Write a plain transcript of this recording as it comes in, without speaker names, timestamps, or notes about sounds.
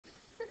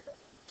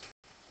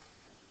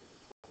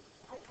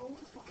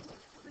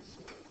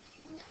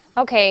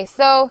Okay,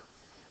 so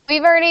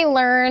we've already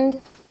learned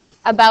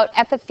about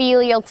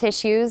epithelial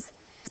tissues.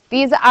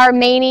 These are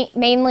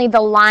mainly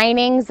the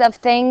linings of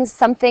things,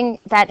 something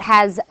that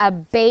has a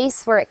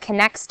base where it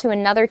connects to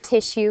another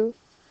tissue,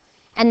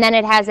 and then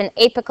it has an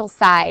apical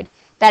side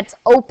that's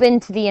open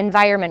to the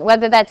environment,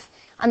 whether that's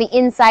on the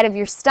inside of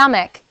your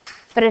stomach,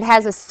 but it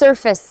has a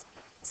surface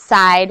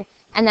side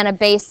and then a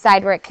base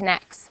side where it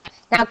connects.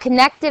 Now,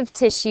 connective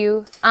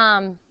tissue,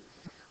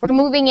 we're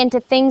moving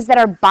into things that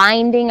are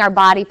binding our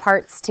body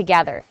parts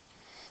together.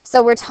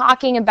 So we're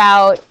talking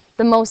about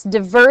the most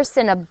diverse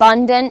and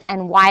abundant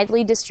and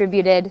widely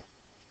distributed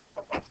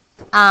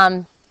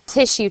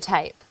tissue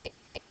type.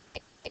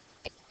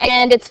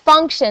 And its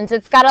functions,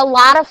 it's got a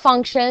lot of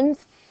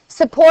functions.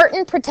 Support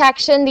and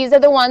protection, these are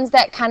the ones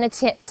that kind of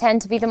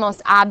tend to be the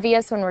most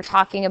obvious when we're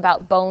talking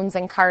about bones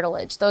and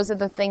cartilage. Those are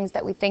the things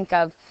that we think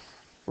of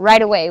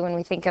right away when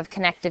we think of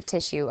connective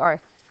tissue,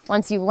 or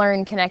once you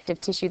learn connective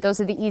tissue, those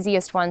are the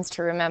easiest ones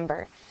to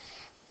remember.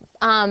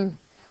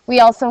 We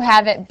also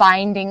have it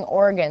binding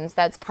organs.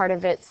 That's part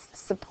of its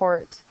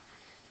support.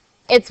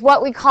 It's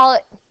what we call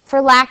it,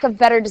 for lack of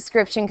better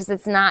description, because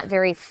it's not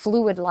very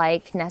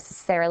fluid-like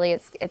necessarily.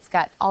 It's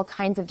got all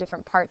kinds of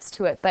different parts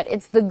to it, but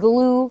it's the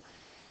glue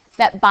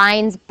that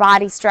binds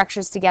body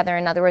structures together.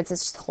 In other words,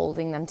 it's just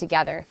holding them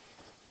together.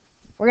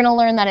 We're going to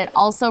learn that it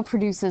also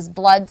produces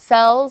blood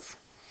cells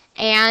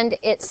and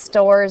it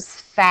stores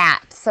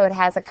fat. So it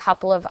has a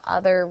couple of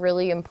other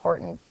really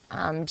important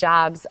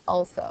jobs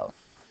also.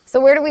 So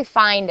where do we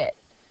find it?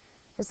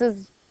 This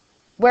is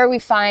where we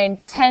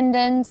find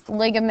tendons,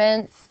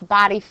 ligaments,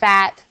 body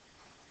fat,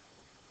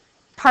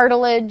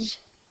 cartilage,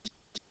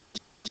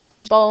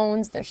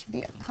 bones. There should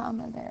be a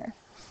comma there.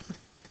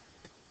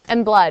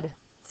 And blood.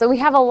 So we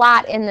have a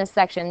lot in this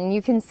section.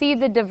 You can see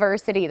the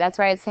diversity. That's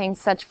why it's saying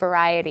such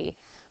variety.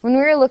 When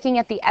we were looking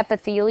at the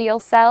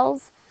epithelial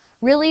cells,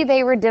 really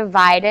they were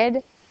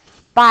divided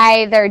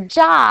by their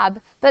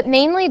job, but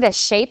mainly the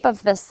shape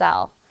of the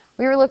cell.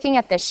 We were looking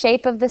at the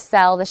shape of the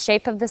cell. The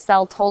shape of the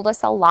cell told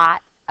us a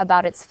lot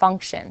about its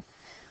function.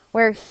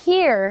 Where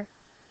here,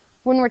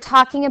 when we're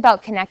talking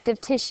about connective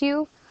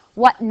tissue,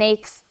 what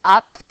makes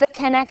up the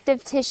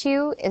connective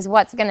tissue is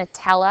what's going to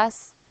tell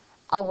us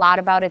a lot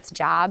about its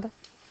job.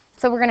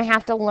 So we're going to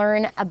have to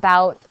learn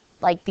about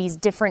like these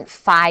different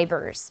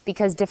fibers,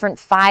 because different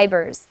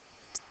fibers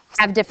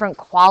have different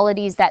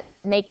qualities that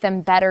make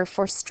them better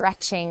for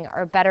stretching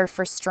or better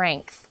for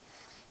strength.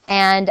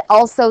 And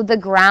also the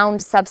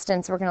ground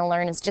substance we're going to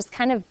learn is just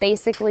kind of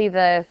basically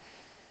the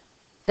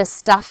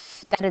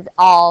stuff that it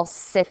all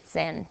sits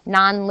in.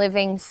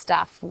 Non-living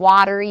stuff.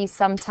 Watery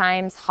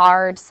sometimes,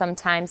 hard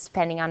sometimes,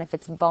 depending on if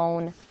it's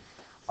bone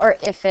or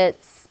if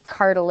it's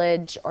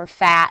cartilage or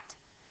fat.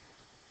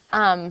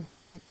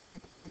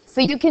 So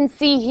you can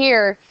see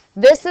here,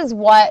 this is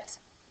what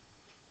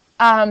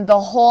the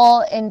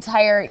whole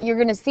entire, you're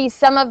going to see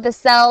some of the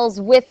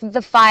cells with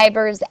the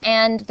fibers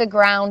and the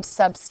ground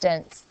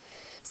substance.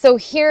 So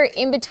here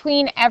in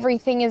between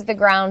everything is the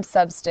ground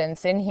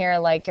substance. In here,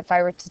 like if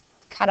I were to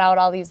cut out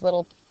all these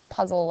little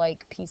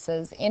puzzle-like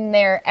pieces, in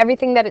there,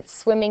 everything that it's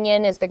swimming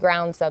in is the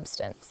ground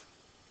substance.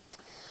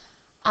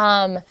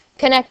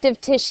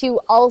 Connective tissue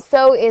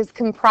also is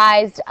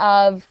comprised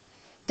of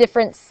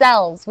different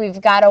cells. We've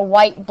got a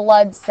white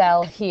blood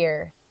cell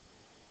here.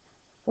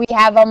 We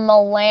have a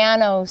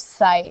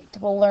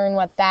melanocyte. We'll learn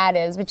what that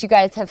is, but you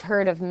guys have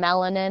heard of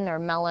melanin or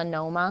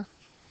melanoma.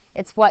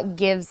 It's what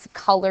gives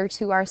color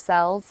to our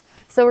cells.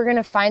 So we're going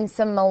to find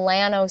some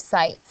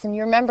melanocytes. And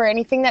you remember,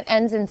 anything that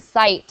ends in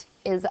cyte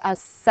is a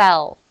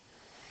cell.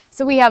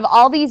 So we have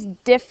all these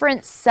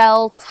different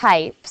cell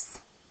types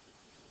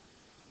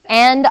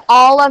and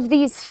all of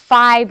these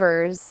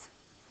fibers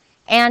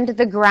and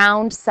the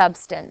ground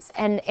substance.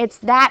 And it's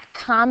that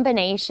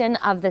combination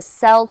of the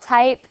cell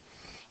type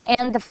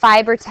and the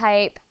fiber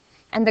type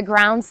and the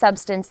ground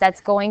substance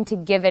that's going to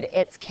give it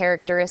its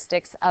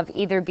characteristics of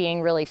either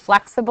being really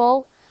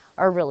flexible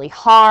or really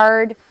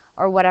hard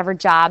or whatever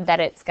job that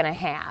it's going to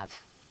have.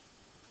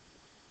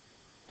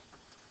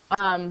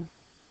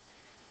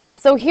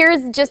 So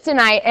here's just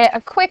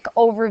a quick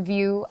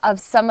overview of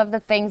some of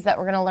the things that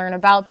we're going to learn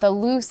about the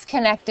loose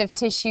connective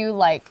tissue,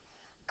 like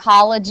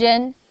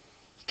collagen.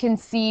 You can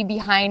see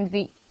behind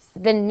the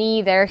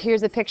knee there.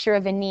 Here's a picture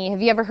of a knee.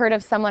 Have you ever heard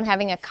of someone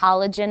having a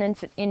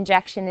collagen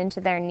injection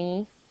into their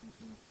knee?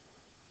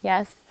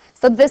 Yes?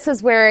 So this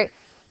is where,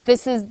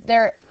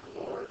 they're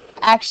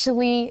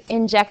actually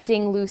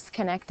injecting loose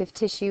connective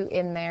tissue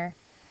in there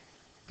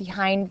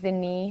behind the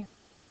knee.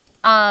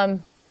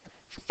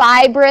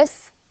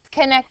 Fibrous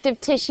connective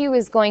tissue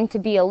is going to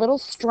be a little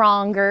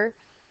stronger.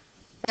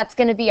 That's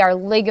going to be our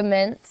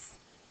ligaments.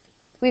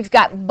 We've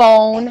got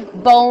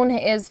bone. Bone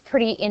is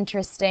pretty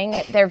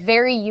interesting. They're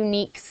very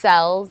unique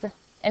cells,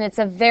 and it's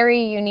a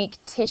very unique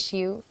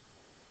tissue.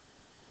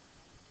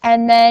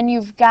 And then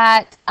you've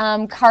got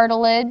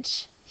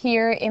cartilage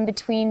here in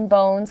between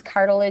bones.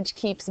 Cartilage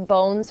keeps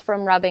bones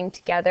from rubbing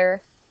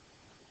together.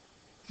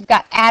 We've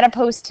got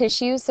adipose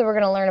tissue, so we're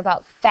going to learn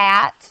about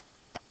fat.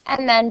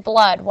 And then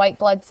blood, white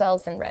blood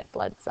cells and red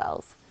blood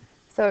cells.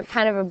 So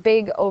kind of a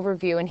big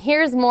overview. And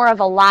here's more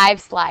of a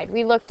live slide.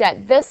 We looked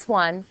at this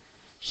one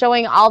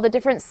showing all the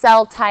different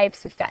cell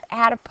types. We've got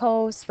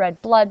adipose,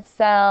 red blood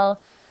cell.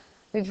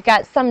 We've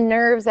got some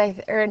nerves,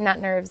 or not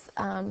nerves.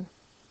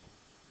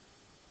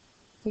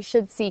 You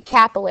should see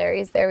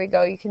capillaries. There we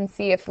go. You can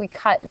see if we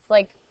cut, it's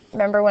like,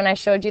 remember when I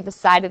showed you the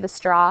side of the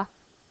straw?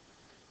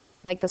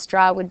 Like the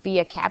straw would be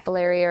a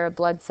capillary or a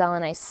blood cell,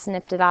 and I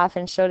snipped it off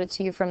and showed it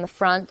to you from the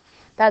front.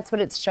 That's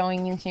what it's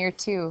showing you here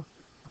too.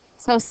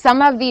 So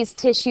some of these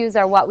tissues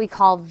are what we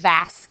call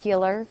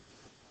vascular.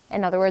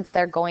 In other words,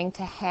 they're going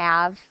to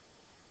have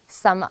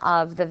some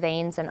of the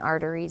veins and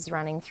arteries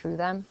running through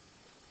them.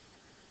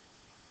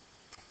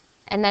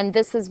 And then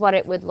this is what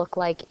it would look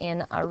like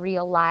in a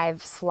real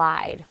live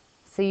slide.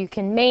 So you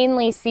can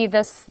mainly see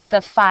the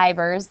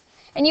fibers,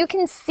 and you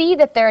can see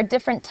that there are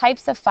different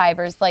types of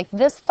fibers. Like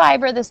this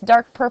fiber, this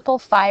dark purple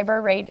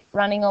fiber right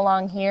running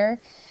along here,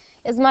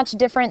 is much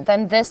different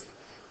than this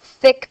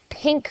thick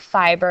pink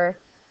fiber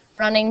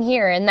running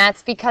here, and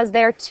that's because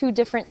there are two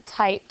different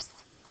types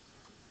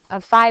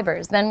of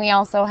fibers. Then we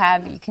also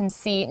have, you can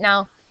see,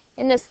 now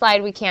in this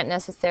slide we can't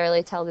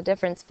necessarily tell the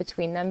difference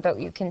between them, but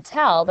you can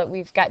tell that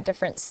we've got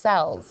different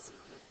cells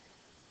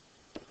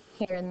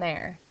here and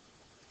there.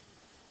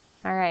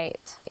 All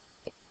right.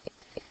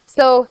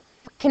 So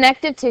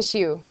connective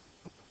tissue,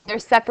 they're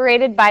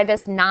separated by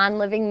this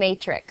non-living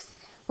matrix.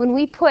 When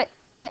we put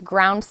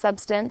ground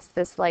substance,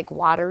 this like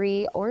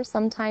watery or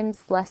sometimes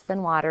less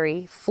than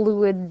watery,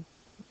 fluid-like,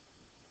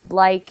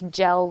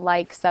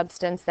 gel-like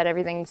substance that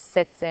everything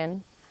sits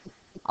in,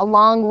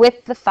 along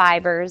with the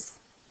fibers,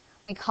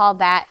 we call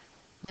that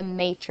the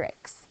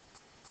matrix.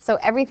 So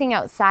everything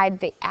outside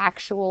the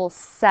actual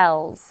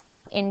cells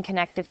in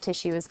connective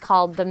tissue is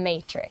called the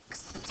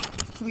matrix.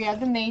 So we have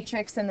the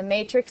matrix, and the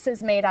matrix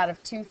is made out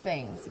of two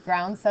things,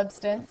 ground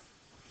substance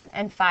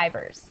and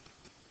fibers.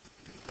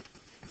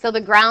 So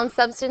the ground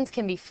substance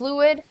can be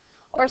fluid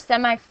or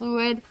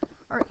semi-fluid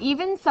or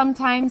even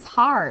sometimes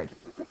hard.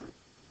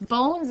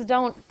 Bones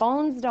don't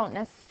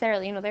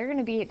necessarily, they're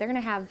going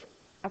to have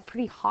a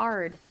pretty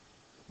hard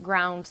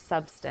ground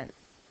substance.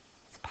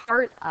 It's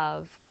part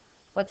of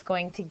what's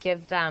going to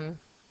give them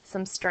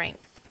some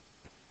strength.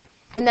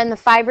 And then the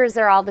fibers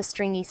are all the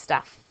stringy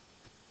stuff.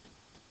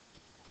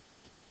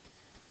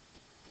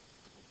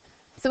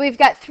 So we've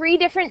got three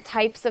different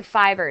types of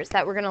fibers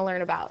that we're going to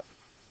learn about.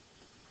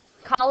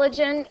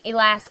 Collagen,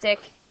 elastic,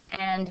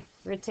 and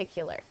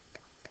reticular.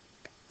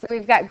 So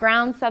we've got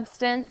ground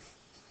substance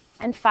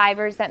and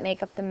fibers that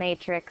make up the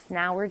matrix.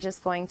 Now we're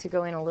just going to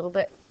go in a little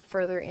bit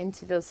further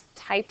into those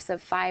types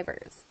of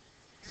fibers.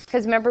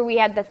 Because remember we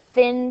had the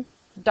thin,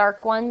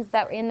 dark ones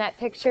that were in that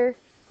picture?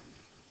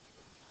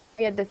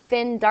 We had the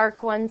thin,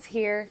 dark ones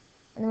here,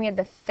 and then we had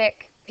the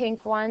thick,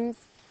 pink ones.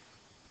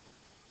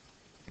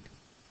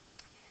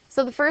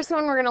 So the first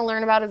one we're going to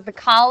learn about is the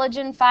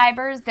collagen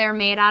fibers. They're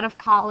made out of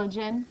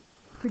collagen.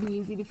 Pretty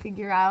easy to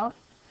figure out.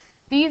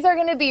 These are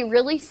going to be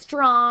really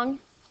strong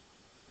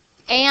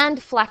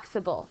and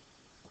flexible,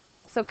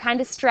 so kind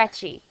of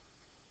stretchy.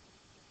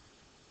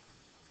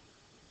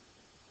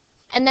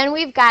 And then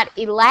we've got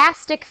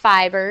elastic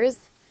fibers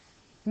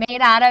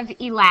made out of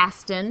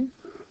elastin.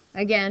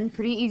 Again,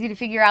 pretty easy to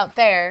figure out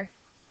there.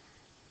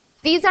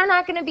 These are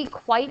not going to be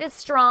quite as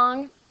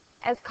strong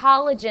as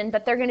collagen,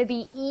 but they're going to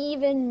be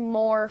even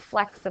more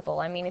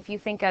flexible. I mean, if you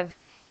think of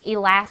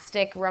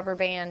elastic rubber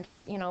band,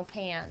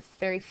 pants,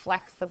 very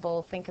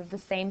flexible. Think of the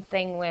same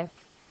thing with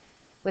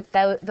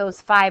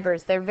those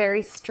fibers. They're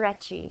very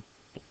stretchy.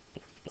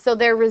 So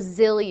they're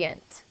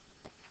resilient.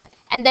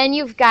 And then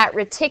you've got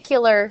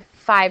reticular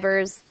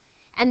fibers,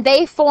 and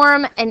they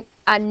form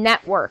a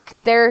network.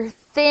 They're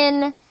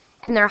thin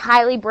and they're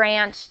highly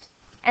branched,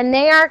 and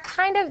they're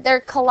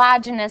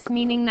collagenous,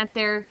 meaning that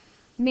they're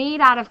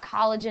made out of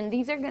collagen.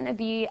 These are going to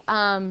be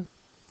a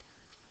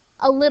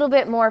little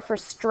bit more for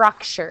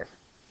structure.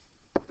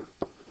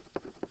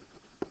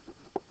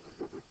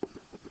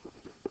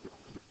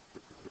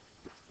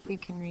 You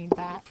can read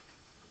that.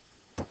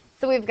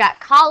 So we've got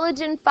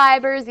collagen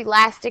fibers,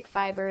 elastic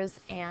fibers,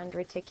 and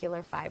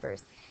reticular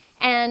fibers.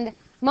 And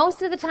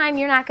most of the time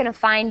you're not going to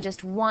find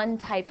just one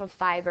type of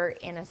fiber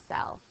in a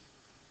cell.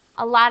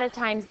 A lot of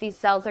times these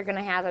cells are going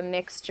to have a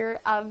mixture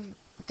of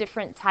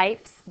different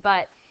types,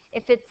 but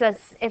if it's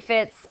an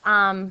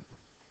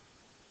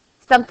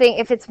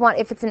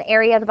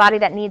area of the body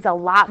that needs a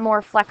lot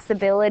more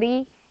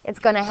flexibility, it's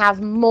going to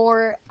have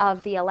more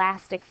of the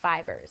elastic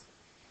fibers.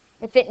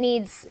 If it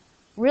needs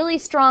really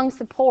strong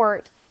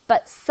support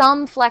but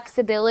some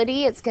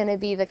flexibility, it's going to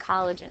be the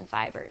collagen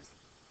fibers.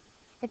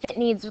 If it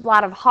needs a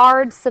lot of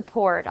hard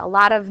support, a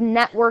lot of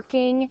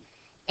networking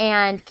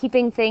and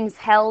keeping things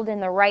held in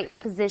the right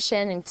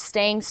position and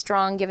staying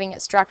strong, giving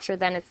it structure,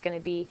 then they're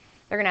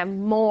going to have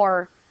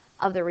more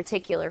of the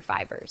reticular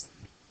fibers.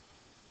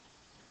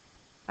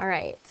 All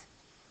right.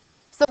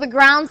 So the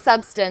ground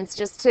substance,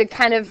 just to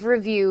kind of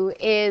review,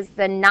 is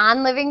the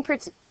non-living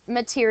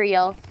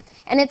material,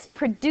 and it's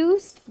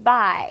produced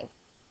by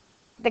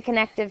the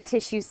connective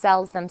tissue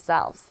cells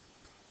themselves.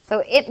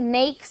 So it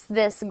makes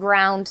this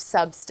ground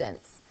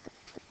substance.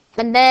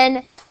 And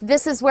then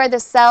this is where the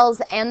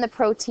cells and the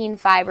protein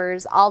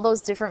fibers, all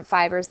those different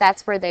fibers,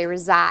 that's where they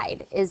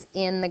reside, is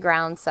in the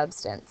ground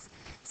substance.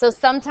 So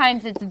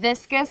sometimes it's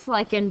viscous,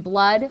 like in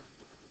blood.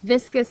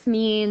 Viscous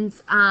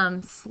means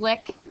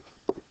slick,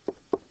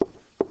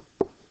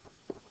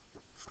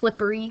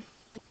 slippery.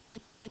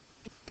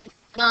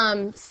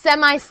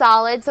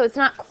 Semi-solid, so it's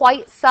not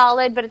quite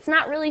solid, but it's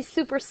not really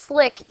super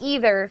slick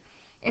either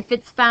if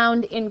it's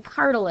found in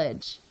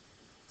cartilage.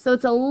 So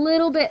it's a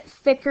little bit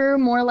thicker,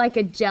 more like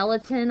a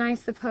gelatin, I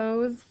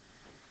suppose,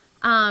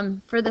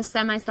 for the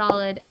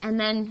semi-solid, and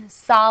then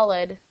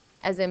solid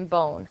as in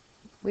bone.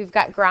 We've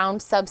got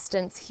ground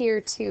substance here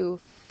too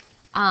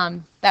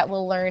that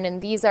we'll learn,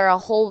 and these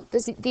are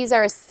these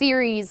are a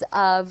series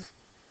of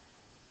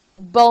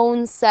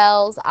bone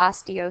cells,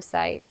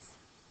 osteocytes,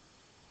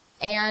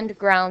 and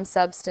ground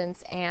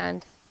substance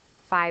and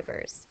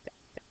fibers.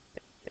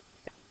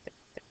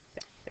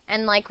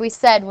 And like we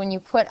said, when you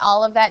put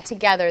all of that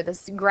together,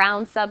 this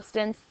ground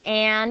substance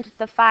and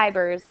the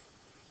fibers,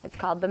 it's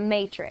called the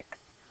matrix,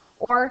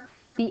 or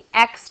the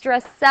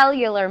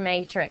extracellular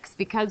matrix,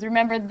 because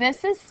remember,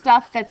 this is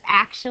stuff that's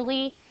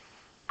actually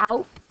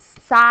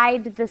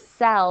outside the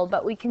cell,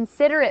 but we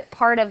consider it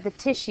part of the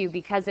tissue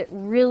because it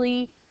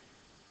really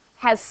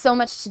has so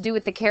much to do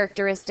with the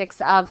characteristics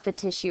of the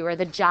tissue or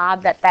the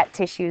job that that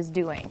tissue is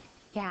doing.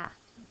 Yeah.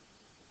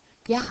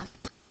 Yeah.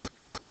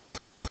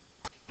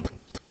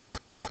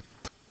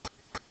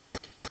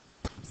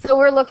 So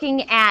we're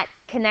looking at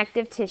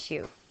connective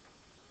tissue.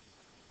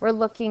 We're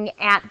looking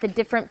at the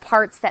different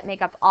parts that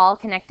make up all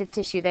connective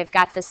tissue. They've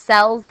got the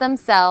cells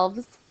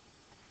themselves,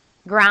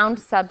 ground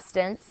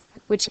substance,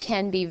 which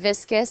can be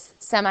viscous,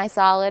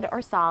 semi-solid,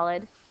 or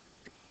solid.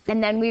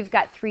 And then we've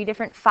got 3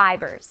 different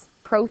fibers,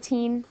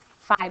 protein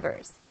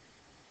fibers.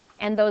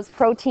 And those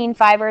protein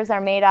fibers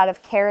are made out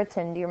of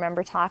keratin. Do you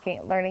remember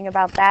learning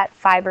about that?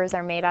 Fibers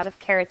are made out of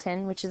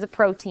keratin, which is a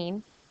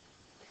protein.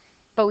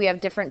 But we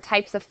have different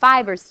types of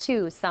fibers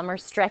too. Some are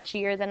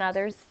stretchier than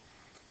others.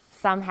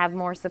 Some have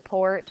more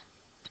support.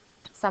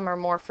 Some are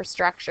more for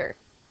structure.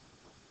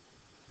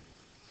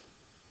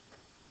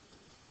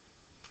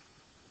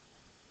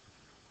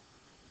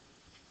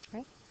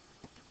 Right.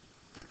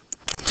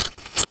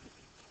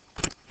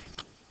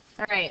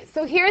 All right,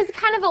 so here's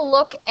kind of a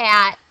look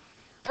at,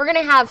 we're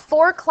going to have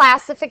 4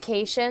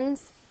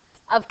 classifications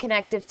of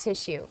connective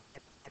tissue.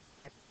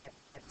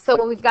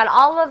 So we've got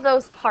all of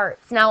those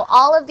parts. Now,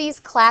 all of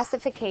these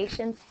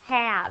classifications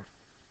have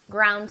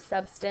ground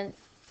substance,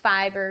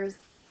 fibers,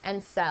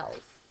 and cells.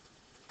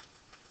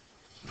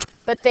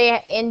 But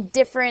they in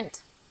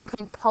different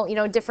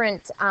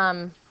different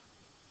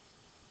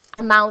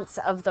amounts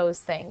of those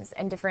things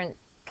and different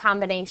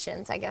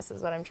combinations, I guess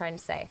is what I'm trying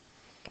to say.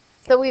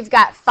 So we've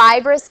got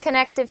fibrous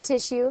connective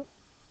tissue.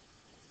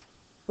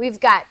 We've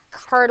got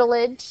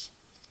cartilage,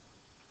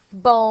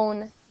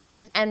 bone,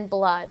 and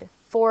blood.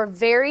 4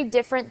 very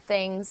different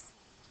things,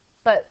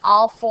 but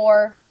all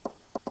 4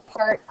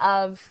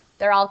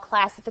 they're all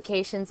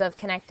classifications of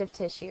connective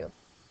tissue.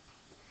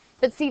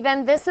 But see,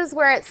 then this is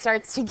where it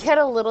starts to get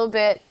a little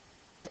bit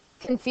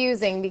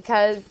confusing,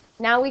 because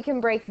now we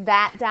can break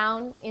that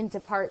down into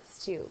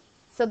parts too.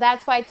 So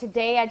that's why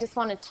today I just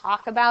want to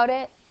talk about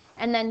it,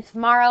 and then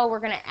tomorrow we're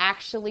going to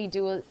actually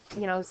do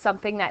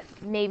something that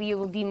maybe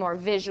will be more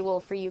visual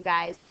for you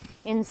guys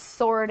in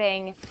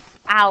sorting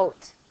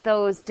out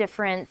those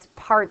different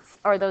parts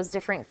or those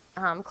different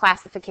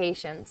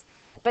classifications.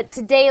 But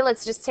today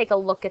let's just take a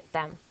look at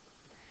them.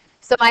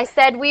 So I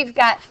said we've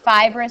got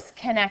fibrous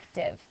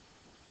connective.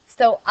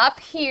 So up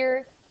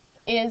here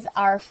is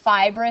our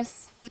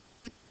fibrous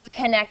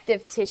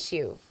connective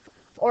tissue,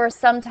 or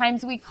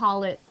sometimes we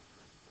call it,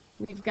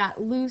 we've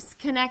got loose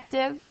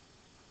connective,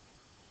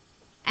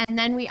 and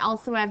then we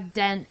also have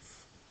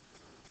dense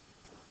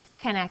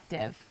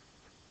connective.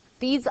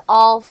 These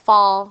all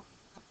fall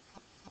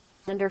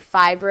under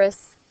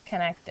fibrous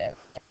connective.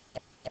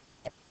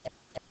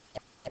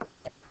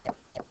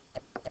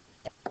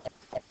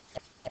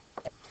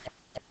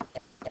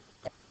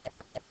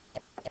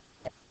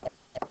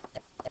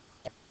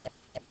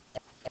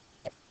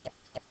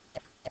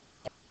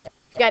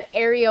 Got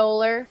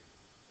areolar,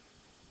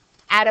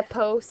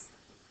 adipose,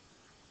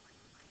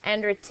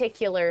 and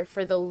reticular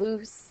for the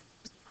loose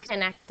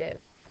connective.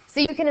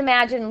 So you can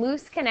imagine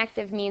loose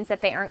connective means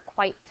that they aren't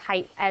quite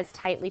as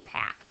tightly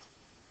packed.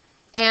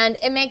 And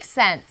it makes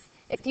sense.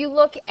 If you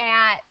look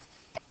at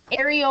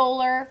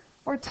areolar,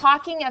 we're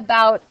talking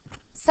about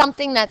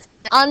something that's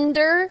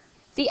under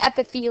the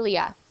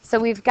epithelia. So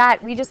we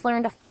just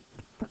learned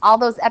all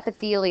those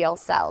epithelial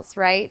cells,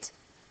 right?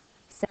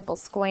 Simple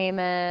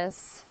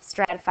squamous,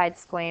 stratified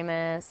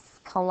squamous,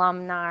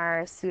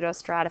 columnar,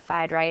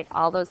 pseudostratified, right?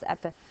 All those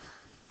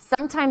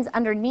sometimes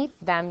underneath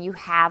them you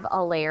have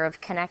a layer of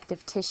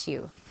connective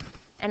tissue.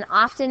 And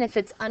often if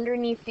it's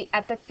underneath the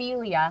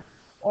epithelia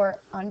or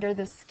under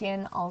the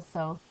skin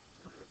also,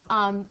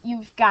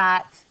 you've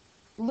got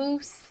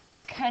loose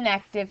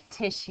connective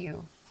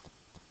tissue.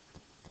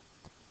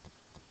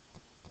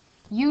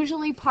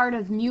 Usually part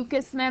of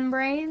mucous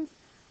membranes,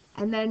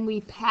 And then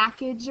we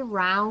package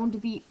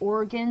around the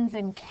organs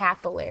and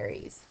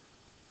capillaries.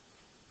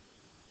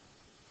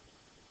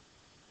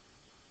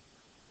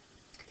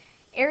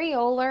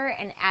 Areolar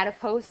and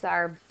adipose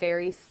are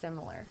very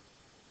similar.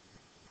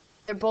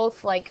 They're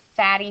both like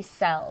fatty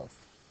cells.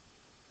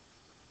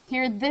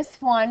 Here,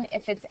 this one,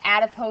 if it's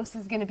adipose,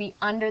 is going to be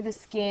under the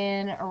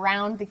skin,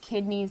 around the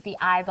kidneys, the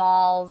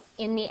eyeballs,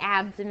 in the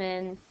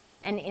abdomen,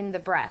 and in the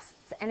breasts.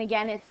 And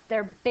again,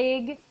 they're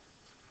big,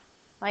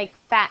 like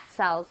fat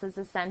cells is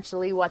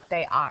essentially what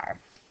they are.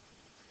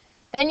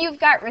 Then you've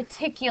got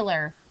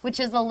reticular, which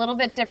is a little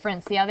bit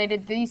different. See how they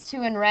did these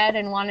two in red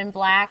and one in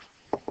black?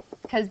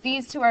 Because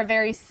these two are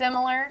very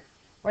similar,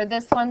 where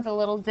this one's a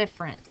little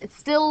different. It's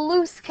still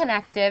loose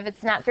connective.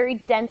 It's not very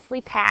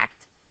densely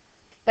packed,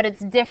 but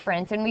it's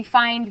different. And we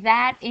find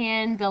that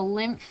in the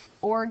lymph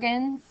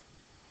organs,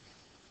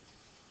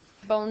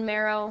 bone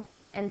marrow,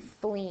 and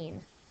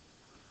spleen.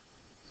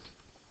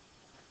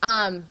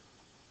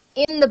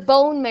 In the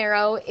bone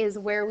marrow is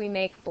where we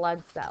make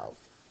blood cells.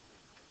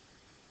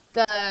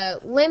 The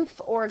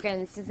lymph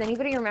organs, does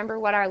anybody remember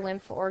what our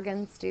lymph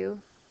organs do?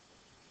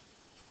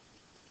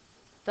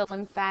 The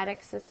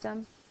lymphatic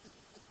system.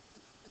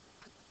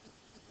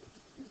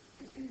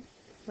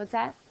 What's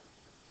that?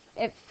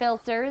 It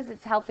filters.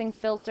 It's helping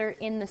filter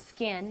in the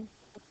skin,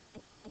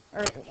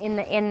 or in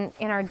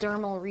our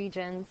dermal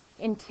regions,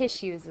 in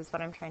tissues is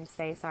what I'm trying to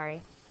say.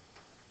 Sorry.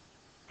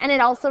 And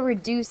it also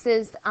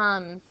reduces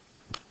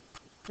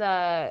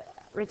the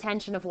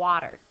retention of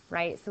water,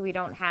 right? So we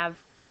don't have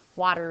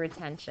water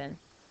retention.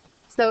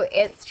 So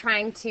it's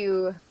trying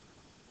to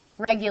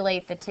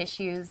regulate the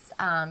tissues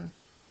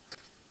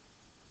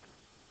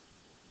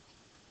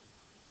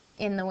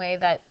in the way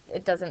that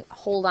it doesn't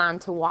hold on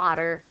to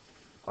water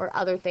or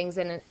other things.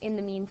 And in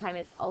the meantime,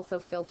 it's also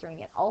filtering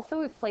it.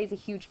 Also, it plays a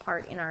huge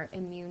part in our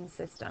immune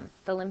system.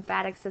 The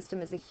lymphatic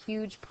system is a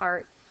huge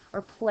part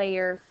or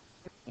player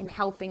in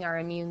helping our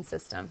immune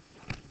system.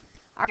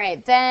 All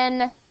right,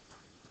 then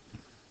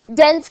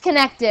dense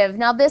connective.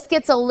 Now this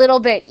gets a little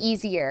bit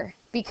easier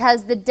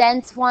because the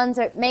dense ones,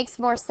 it makes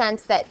more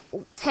sense that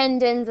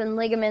tendons and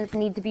ligaments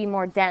need to be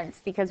more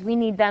dense because we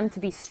need them to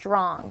be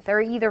strong.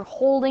 They're either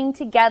holding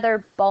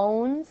together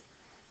bones.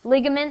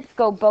 Ligaments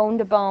go bone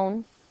to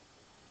bone,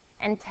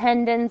 and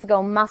tendons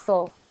go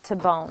muscle to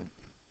bone.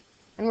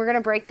 And we're going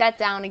to break that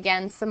down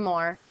again some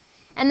more.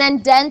 And then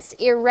dense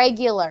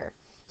irregular.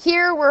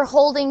 Here we're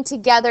holding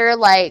together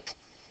like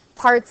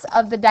parts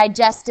of the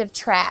digestive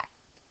tract.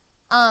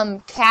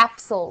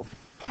 Capsules.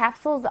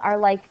 Capsules are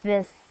like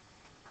this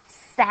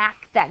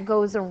sac that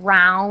goes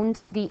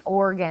around the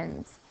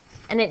organs.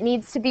 And it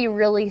needs to be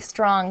really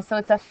strong. So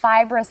it's a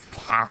fibrous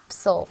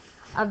capsule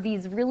of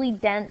these really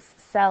dense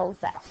cells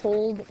that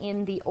hold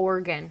in the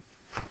organ.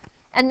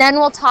 And then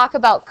we'll talk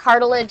about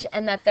cartilage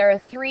and that there are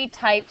 3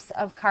 types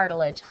of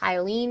cartilage.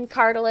 Hyaline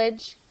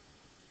cartilage,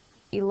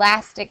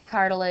 elastic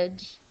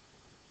cartilage,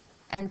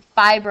 and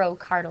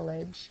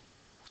fibrocartilage.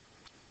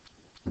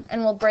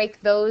 And we'll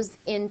break those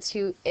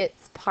into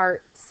its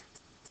parts.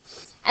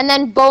 And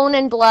then bone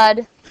and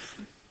blood,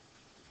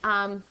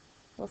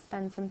 we'll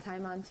spend some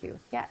time on too.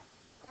 Yeah.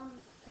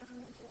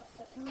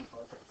 In the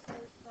book it says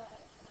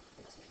that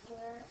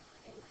reticular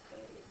is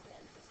very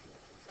dense.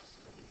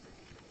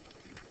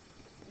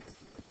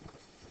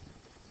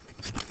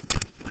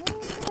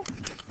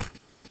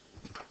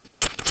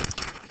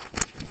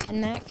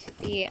 And that could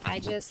be,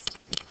 let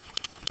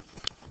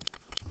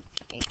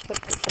me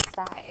put this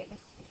aside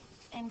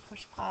and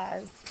push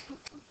pause.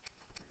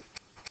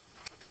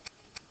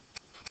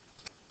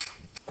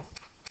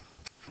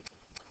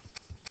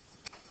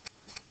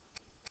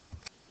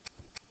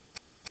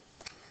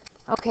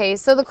 Okay,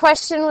 so the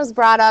question was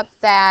brought up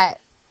that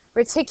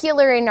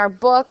reticular in our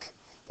book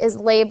is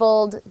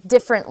labeled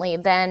differently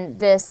than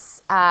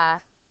this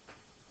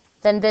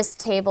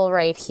table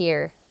right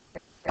here.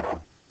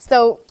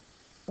 So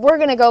we're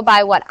going to go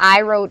by what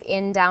I wrote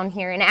in down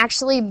here. And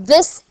actually,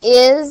 this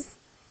is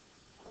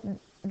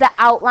the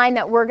outline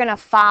that we're going to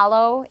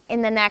follow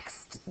in the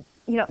next,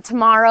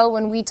 tomorrow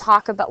when we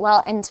talk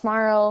about, and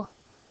tomorrow,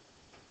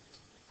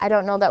 I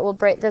don't know that we'll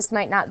break, this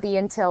might not be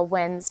until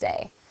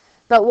Wednesday.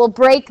 But we'll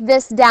break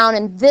this down,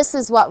 and this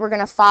is what we're going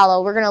to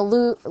follow. We're going to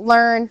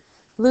learn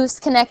loose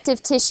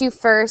connective tissue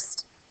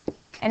first,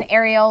 and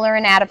areolar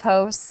and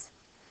adipose.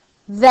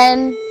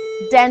 Then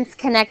dense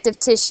connective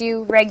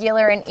tissue,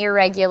 regular and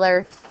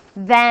irregular.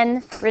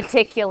 Then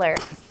reticular.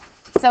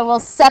 So we'll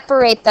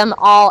separate them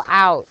all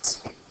out.